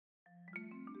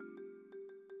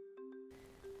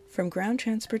From ground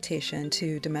transportation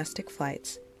to domestic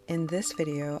flights, in this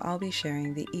video I'll be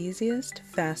sharing the easiest,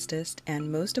 fastest, and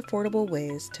most affordable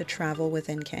ways to travel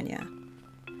within Kenya.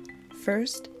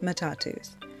 First,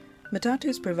 matatus.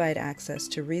 Matatus provide access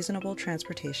to reasonable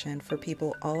transportation for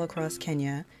people all across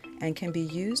Kenya and can be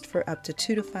used for up to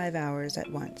 2 to 5 hours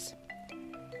at once.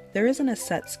 There isn't a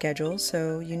set schedule,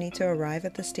 so you need to arrive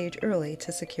at the stage early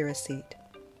to secure a seat.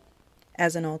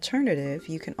 As an alternative,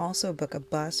 you can also book a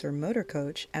bus or motor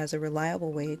coach as a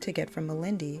reliable way to get from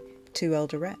Malindi to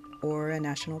Eldoret or a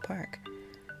national park.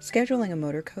 Scheduling a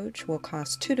motor coach will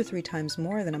cost 2 to 3 times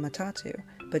more than a matatu,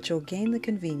 but you'll gain the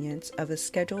convenience of a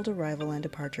scheduled arrival and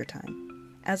departure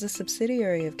time. As a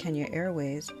subsidiary of Kenya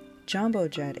Airways, Jumbo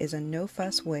Jet is a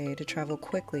no-fuss way to travel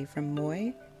quickly from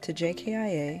Moi to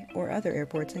JKIA or other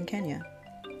airports in Kenya.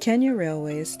 Kenya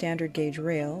Railways Standard Gauge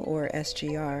Rail, or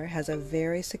SGR, has a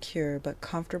very secure but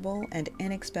comfortable and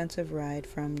inexpensive ride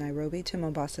from Nairobi to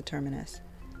Mombasa terminus.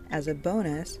 As a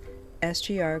bonus,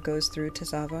 SGR goes through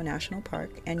Tsavo National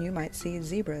Park, and you might see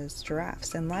zebras,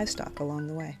 giraffes, and livestock along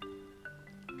the way.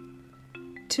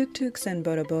 Tuk-tuks and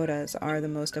bodabodas are the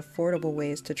most affordable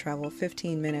ways to travel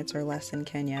 15 minutes or less in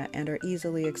Kenya and are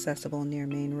easily accessible near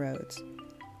main roads.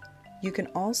 You can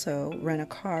also rent a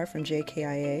car from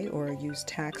JKIA or use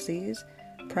taxis,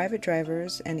 private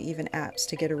drivers, and even apps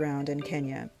to get around in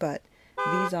Kenya, but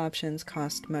these options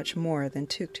cost much more than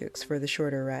tuk-tuks for the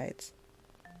shorter rides.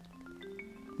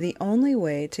 The only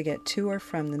way to get to or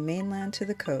from the mainland to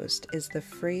the coast is the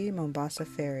free Mombasa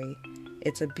ferry.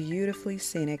 It's a beautifully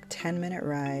scenic 10-minute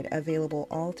ride available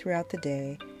all throughout the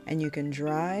day, and you can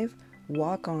drive,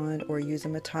 walk on, or use a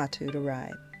matatu to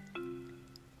ride.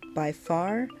 By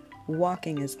far,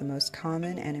 walking is the most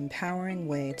common and empowering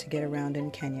way to get around in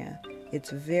Kenya. It's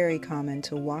very common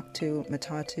to walk to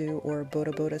matatu or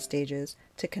bodaboda stages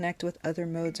to connect with other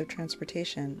modes of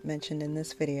transportation mentioned in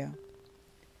this video.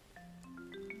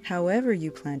 However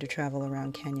you plan to travel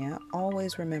around Kenya,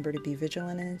 always remember to be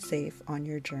vigilant and safe on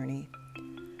your journey.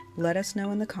 Let us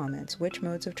know in the comments which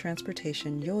modes of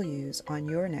transportation you'll use on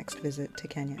your next visit to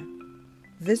Kenya.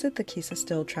 Visit the Kisa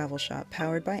Still Travel Shop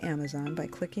powered by Amazon by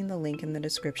clicking the link in the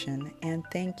description, and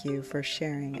thank you for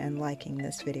sharing and liking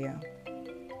this video.